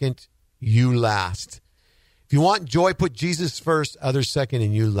second, you last. If you want joy, put Jesus first, others second,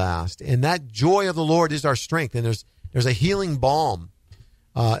 and you last. And that joy of the Lord is our strength. And there's a healing balm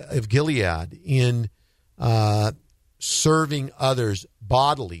of Gilead in serving others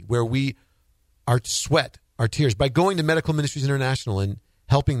bodily, where we our sweat, our tears, by going to Medical Ministries International and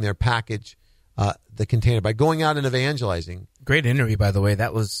helping their package the container, by going out and evangelizing. Great interview, by the way.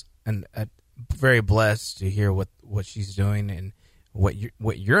 That was very blessed to hear what she's doing and what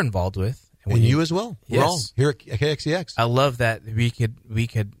you're involved with. And you as well. Yes. We're all here at KXEX. I love that you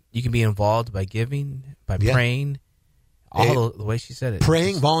can be involved by giving, by praying, All the way she said it.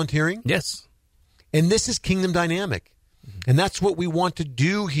 Praying, volunteering. Yes. And this is Kingdom Dynamic. And that's what we want to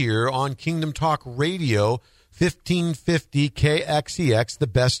do here on Kingdom Talk Radio, 1550 KXEX, the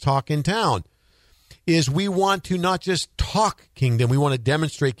best talk in town, is we want to not just talk kingdom, we want to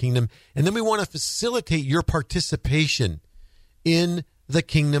demonstrate kingdom, and then we want to facilitate your participation in the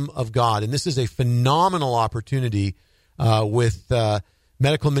kingdom of God. And this is a phenomenal opportunity with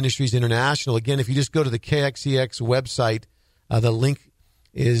Medical Ministries International. Again, if you just go to the KXEX website, the link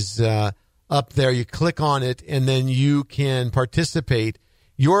is up there. You click on it, and then you can participate.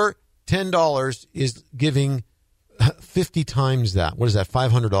 Your $10 is giving 50 times that. What is that?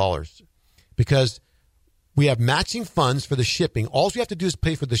 $500. Because we have matching funds for the shipping. All you have to do is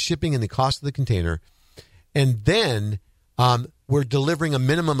pay for the shipping and the cost of the container. And then we're delivering a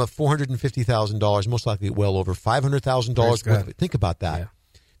minimum of $450,000, most likely well over $500,000 worth of it. Think about that. Yeah.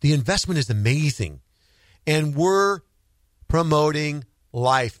 The investment is amazing. And we're promoting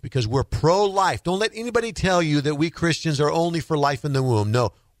life because we're pro-life. Don't let anybody tell you that we Christians are only for life in the womb.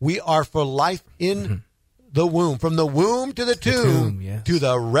 No, we are for life in the womb, from the womb to the tomb, yes, to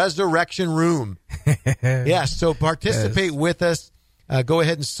the resurrection room. Yes, so participate with us. Go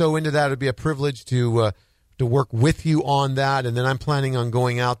ahead and sow into that. It would be a privilege to work with you on that. And then I'm planning on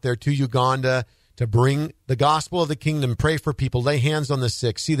going out there to Uganda to bring the gospel of the kingdom, pray for people, lay hands on the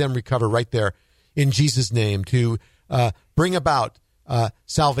sick, see them recover right there in Jesus' name, to bring about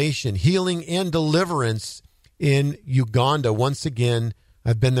salvation, healing, and deliverance in Uganda. Once again,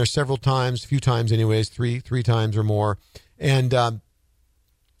 I've been there several times, a few times anyways, three times or more, and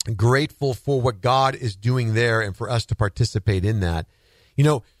grateful for what God is doing there and for us to participate in that. You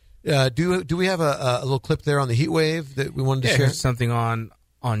know, do we have a little clip there on the heat wave that we wanted to share? Here's something on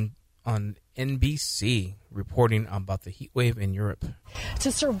NBC reporting about the heat wave in Europe.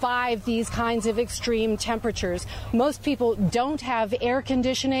 To survive these kinds of extreme temperatures, most people don't have air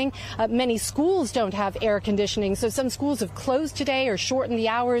conditioning. Many schools don't have air conditioning, so some schools have closed today or shortened the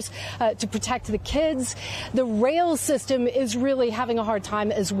hours to protect the kids. The rail system is really having a hard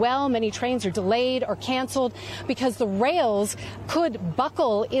time as well. Many trains are delayed or canceled because the rails could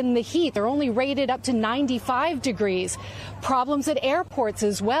buckle in the heat. They're only rated up to 95 degrees. Problems at airports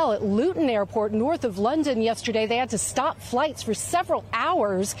as well. At Luton Airport, north of London, yesterday, they had to stop flights for several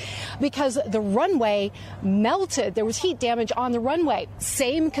hours because the runway melted. There was heat damage on the runway.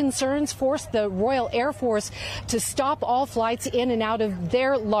 Same concerns forced the Royal Air Force to stop all flights in and out of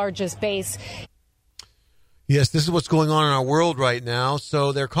their largest base. Yes, this is what's going on in our world right now.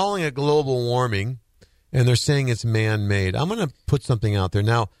 So they're calling it global warming, and they're saying it's man-made. I'm going to put something out there.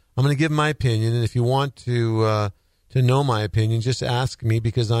 Now, I'm going to give my opinion, and if you want to know my opinion, just ask me,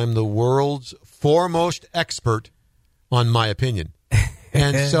 because I'm the world's foremost expert on my opinion.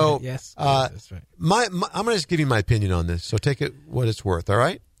 And so yes, that's right. I'm going to just give you my opinion on this, so take it what it's worth, all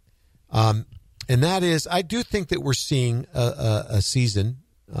right? And that is, I do think that we're seeing a season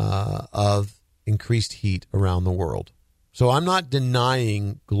of increased heat around the world. So I'm not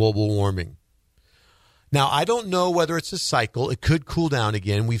denying global warming. Now, I don't know whether it's a cycle. It could cool down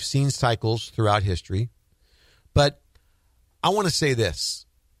again. We've seen cycles throughout history. But I want to say this,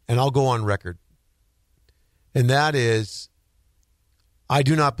 and I'll go on record. And that is, I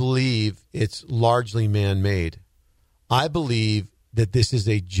do not believe it's largely man-made. I believe that this is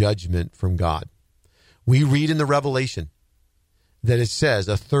a judgment from God. We read in the Revelation that it says,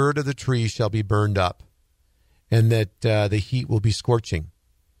 1/3 of the trees shall be burned up, and that the heat will be scorching,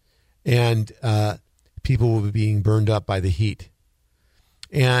 and people will be being burned up by the heat.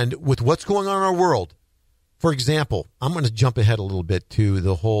 And with what's going on in our world, for example, I'm going to jump ahead a little bit to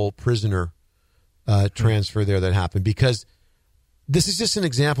the whole prisoner transfer there that happened, because this is just an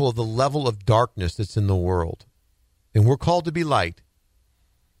example of the level of darkness that's in the world. And we're called to be light.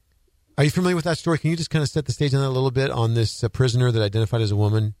 Are you familiar with that story? Can you just kind of set the stage on that a little bit, on this prisoner that identified as a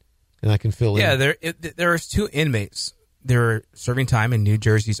woman? And I can fill in. Yeah, there was 2 inmates. They were serving time in New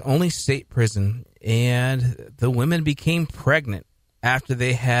Jersey's only state prison, and the women became pregnant after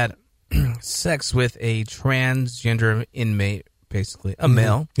they had sex with a transgender inmate, basically a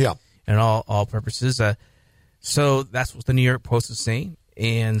male. Yeah, and all purposes. So that's what the New York Post is saying,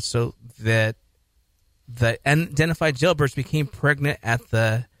 and so that the unidentified jailbirds became pregnant at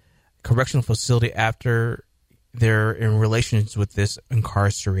the correctional facility after they're in relations with this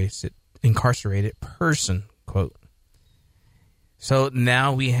incarcerated person, quote. So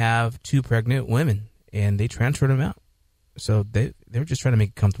now we have 2 pregnant women, and they transferred him out. So they were just trying to make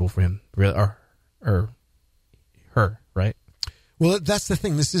it comfortable for him, or her, right? Well, that's the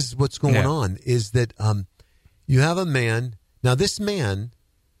thing. This is what's going on, is that you have a man. Now, this man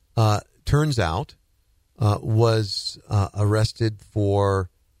turns out was arrested for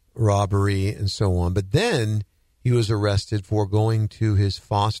robbery and so on. But then he was arrested for going to his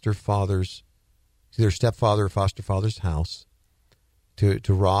foster father's, either stepfather or foster father's house to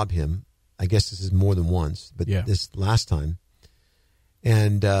rob him. I guess this is more than once, but this last time.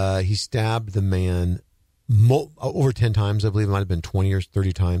 And he stabbed the man over 10 times. I believe it might have been 20 or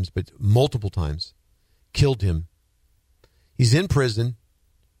 30 times, but multiple times. Killed him. He's in prison,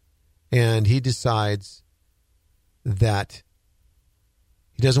 and he decides that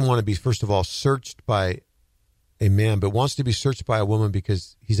he doesn't want to be, first of all, searched by a man, but wants to be searched by a woman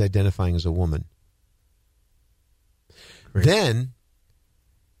because he's identifying as a woman. Great. Then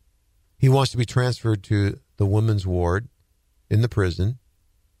he wants to be transferred to the women's ward in the prison.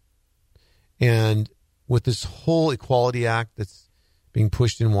 And with this whole Equality Act that's being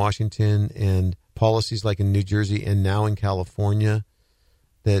pushed in Washington and policies like in New Jersey and now in California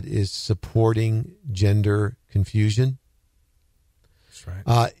that is supporting gender confusion, that's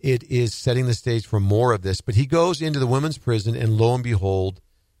right. It is setting the stage for more of this. But he goes into the women's prison, and lo and behold,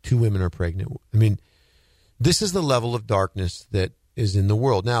 2 women are pregnant. I mean, this is the level of darkness that is in the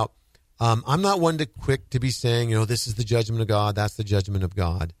world. Now, I'm not one to quick to be saying, this is the judgment of God, that's the judgment of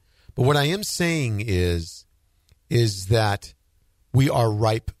God. But what I am saying is that we are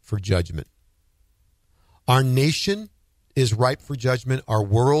ripe for judgment. Our nation is ripe for judgment. Our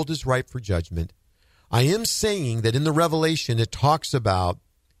world is ripe for judgment. I am saying that in the Revelation, it talks about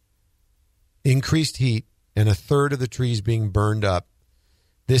increased heat and a third of the trees being burned up.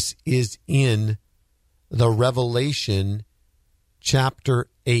 This is in the Revelation chapter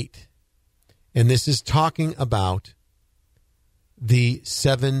 8. And this is talking about the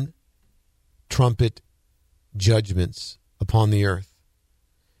 7 trumpet judgments upon the earth.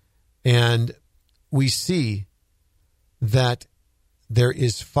 And we see that there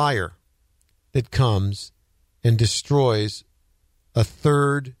is fire that comes and destroys a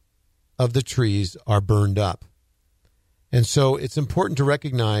third of the trees are burned up. And so it's important to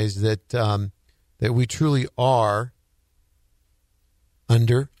recognize that that we truly are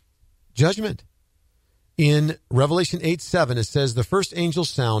under judgment. In Revelation 8:7, it says, "The first angel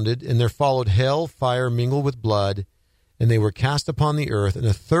sounded, and there followed hail, fire mingled with blood, and they were cast upon the earth, and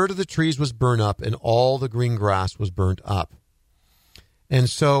a third of the trees was burned up, and all the green grass was burnt up." And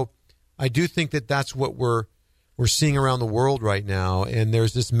so I do think that that's what we're seeing around the world right now. And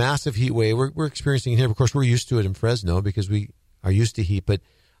there's this massive heat wave we're experiencing here. Of course, we're used to it in Fresno because we are used to heat, but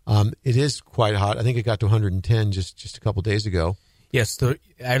it is quite hot. I think it got to 110 just a couple days ago. Yes,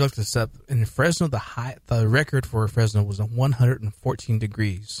 I looked this up. In Fresno, the record for Fresno was 114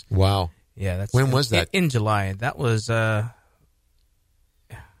 degrees. Wow. Yeah, when was that? In July. That was way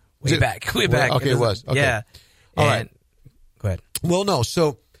back. Okay, it was. Okay. Yeah. All right. Go ahead. Well, no.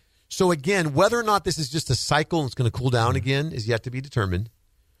 So again, whether or not this is just a cycle and it's going to cool down again is yet to be determined.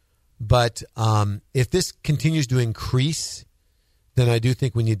 But if this continues to increase, then I do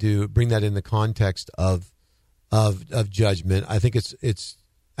think we need to bring that in the context of judgment. I think it's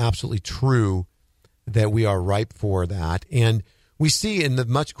absolutely true that we are ripe for that. And we see in the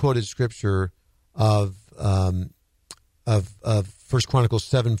much quoted scripture of 1 Chronicles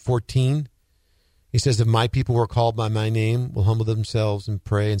 7:14, he says, "If my people who are called by my name will humble themselves and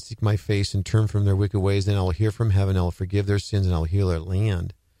pray and seek my face and turn from their wicked ways, then I will hear from heaven, I will forgive their sins, and I will heal their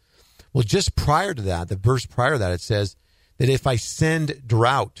land." Well, just prior to that, the verse prior to that, it says that if I send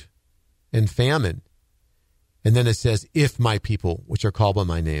drought and famine, and then it says, "if my people, which are called by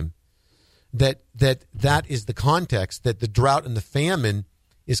my name," that is the context, that the drought and the famine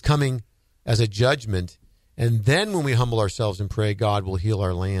is coming as a judgment. And then when we humble ourselves and pray, God will heal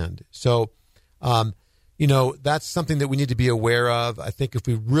our land. So, that's something that we need to be aware of. I think if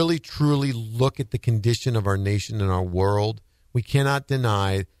we really, truly look at the condition of our nation and our world, we cannot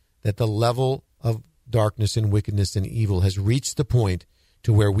deny that the level of darkness and wickedness and evil has reached the point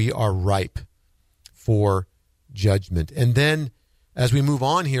to where we are ripe for judgment. And then as we move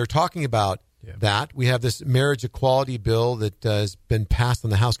on here, talking about that, we have this marriage equality bill that has been passed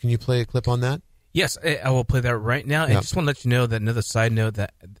on the House. Can you play a clip on that? Yes, I will play that right now. And I just want to let you know that another side note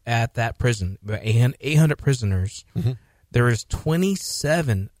that at that prison, 800 prisoners, there is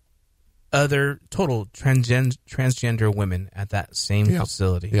 27 other total transgender women at that same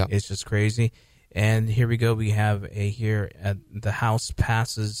facility. Yeah. It's just crazy. And here we go. We have the House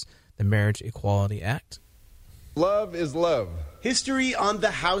passes the Marriage Equality Act. Love is love. History on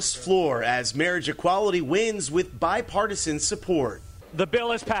the House floor as marriage equality wins with bipartisan support. The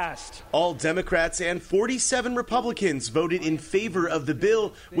bill is passed. All Democrats and 47 Republicans voted in favor of the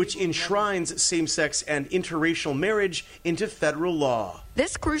bill, which enshrines same-sex and interracial marriage into federal law.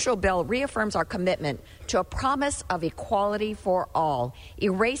 This crucial bill reaffirms our commitment to a promise of equality for all,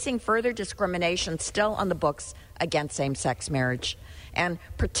 erasing further discrimination still on the books against same-sex marriage, and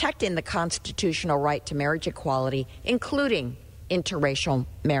protecting the constitutional right to marriage equality, including interracial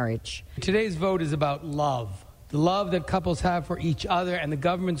marriage. Today's vote is about love. The love that couples have for each other and the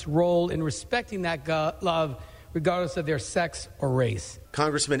government's role in respecting that love regardless of their sex or race.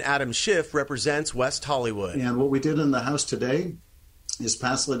 Congressman Adam Schiff represents West Hollywood. And what we did in the House today is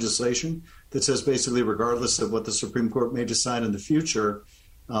pass legislation that says basically regardless of what the Supreme Court may decide in the future,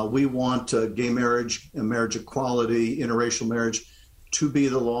 we want gay marriage and marriage equality, interracial marriage, to be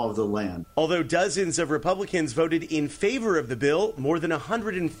the law of the land. Although dozens of Republicans voted in favor of the bill, more than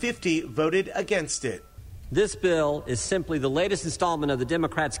 150 voted against it. This bill is simply the latest installment of the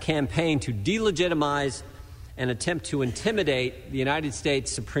Democrats' campaign to delegitimize and attempt to intimidate the United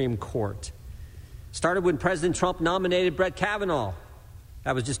States Supreme Court. Started when President Trump nominated Brett Kavanaugh.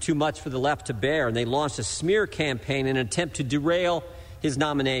 That was just too much for the left to bear, and they launched a smear campaign in an attempt to derail his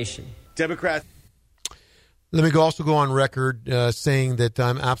nomination. Democrats. Let me also go on record saying that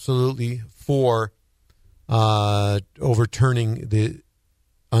I'm absolutely for overturning the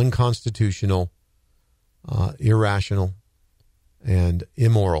unconstitutional, irrational, and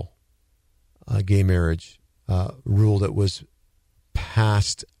immoral gay marriage rule that was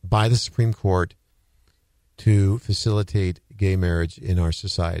passed by the Supreme Court to facilitate gay marriage in our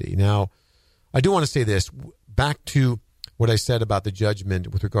society. Now, I do want to say this, back to what I said about the judgment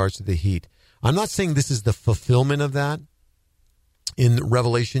with regards to the heat. I'm not saying this is the fulfillment of that in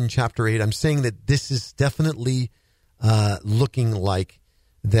Revelation chapter 8. I'm saying that this is definitely looking like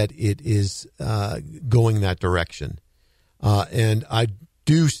that it is going that direction. And I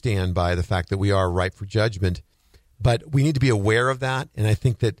do stand by the fact that we are ripe for judgment, but we need to be aware of that. And I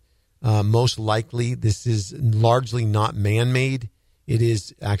think that most likely this is largely not man-made. It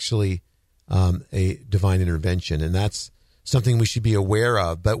is actually a divine intervention, and that's something we should be aware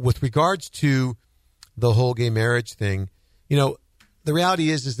of. But with regards to the whole gay marriage thing, you know, the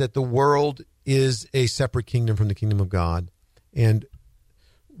reality is that the world is a separate kingdom from the kingdom of God. And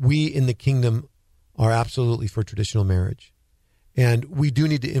we in the kingdom are absolutely for traditional marriage. And we do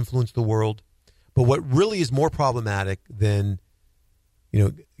need to influence the world. But what really is more problematic than, you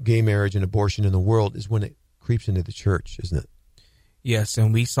know, gay marriage and abortion in the world is when it creeps into the church, isn't it? Yes,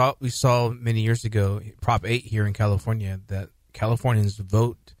 and we saw many years ago, Prop 8 here in California, that Californians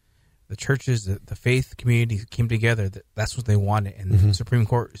vote, the churches, the faith community came together. That's what they wanted. And the Supreme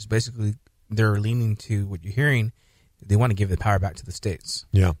Court is basically, they're leaning to what you're hearing. They want to give the power back to the states.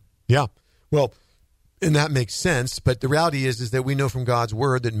 Yeah. Yeah. Well, and that makes sense. But the reality is that we know from God's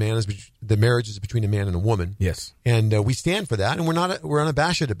word that marriage is between a man and a woman. Yes. And we stand for that. And we're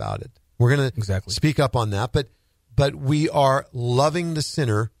unabashed about it. We're going to speak up on that. But we are loving the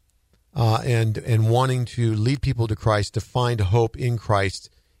sinner and wanting to lead people to Christ, to find hope in Christ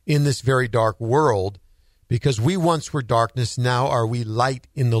in this very dark world, because we once were darkness, now are we light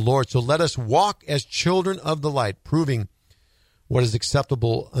in the Lord. So let us walk as children of the light, proving what is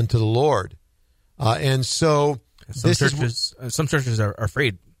acceptable unto the Lord. And so some churches are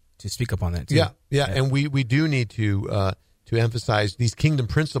afraid to speak up on that too. Yeah. And we do need to emphasize these kingdom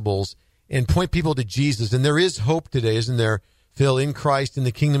principles and point people to Jesus. And there is hope today, isn't there, Phil, in Christ, in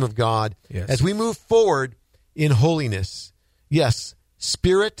the kingdom of God. Yes. As we move forward in holiness. Yes,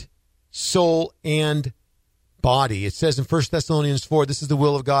 spirit, soul, and body. It says in 1 Thessalonians 4, this is the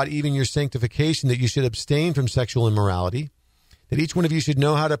will of God, even your sanctification, that you should abstain from sexual immorality, that each one of you should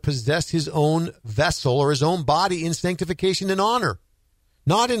know how to possess his own vessel or his own body in sanctification and honor,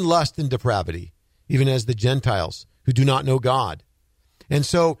 not in lust and depravity, even as the Gentiles who do not know God. And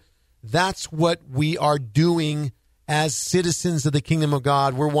so that's what we are doing as citizens of the kingdom of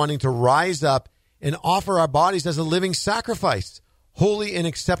God. We're wanting to rise up and offer our bodies as a living sacrifice, holy and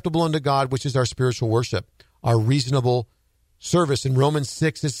acceptable unto God, which is our spiritual worship, our reasonable service. In Romans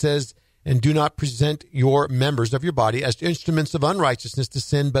 6, it says, and do not present your members of your body as instruments of unrighteousness to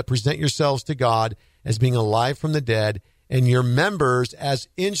sin, but present yourselves to God as being alive from the dead, and your members as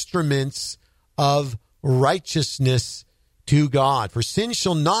instruments of righteousness to God. For sin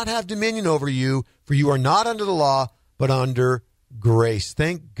shall not have dominion over you, for you are not under the law, but under grace.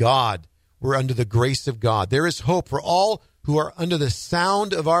 Thank God we're under the grace of God. There is hope for all who are under the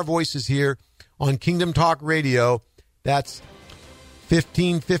sound of our voices here on Kingdom Talk Radio. That's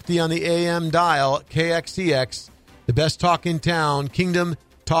 1550 on the AM dial, KXEX, the best talk in town, Kingdom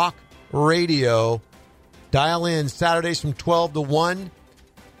Talk Radio. Dial in Saturdays from 12 to 1.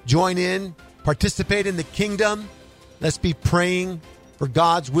 Join in. Participate in the kingdom. Let's be praying for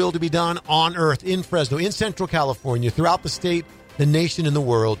God's will to be done on earth, in Fresno, in Central California, throughout the state, the nation, and the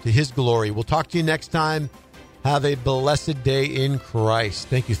world, to his glory. We'll talk to you next time. Have a blessed day in Christ.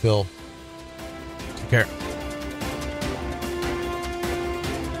 Thank you, Phil. Take care.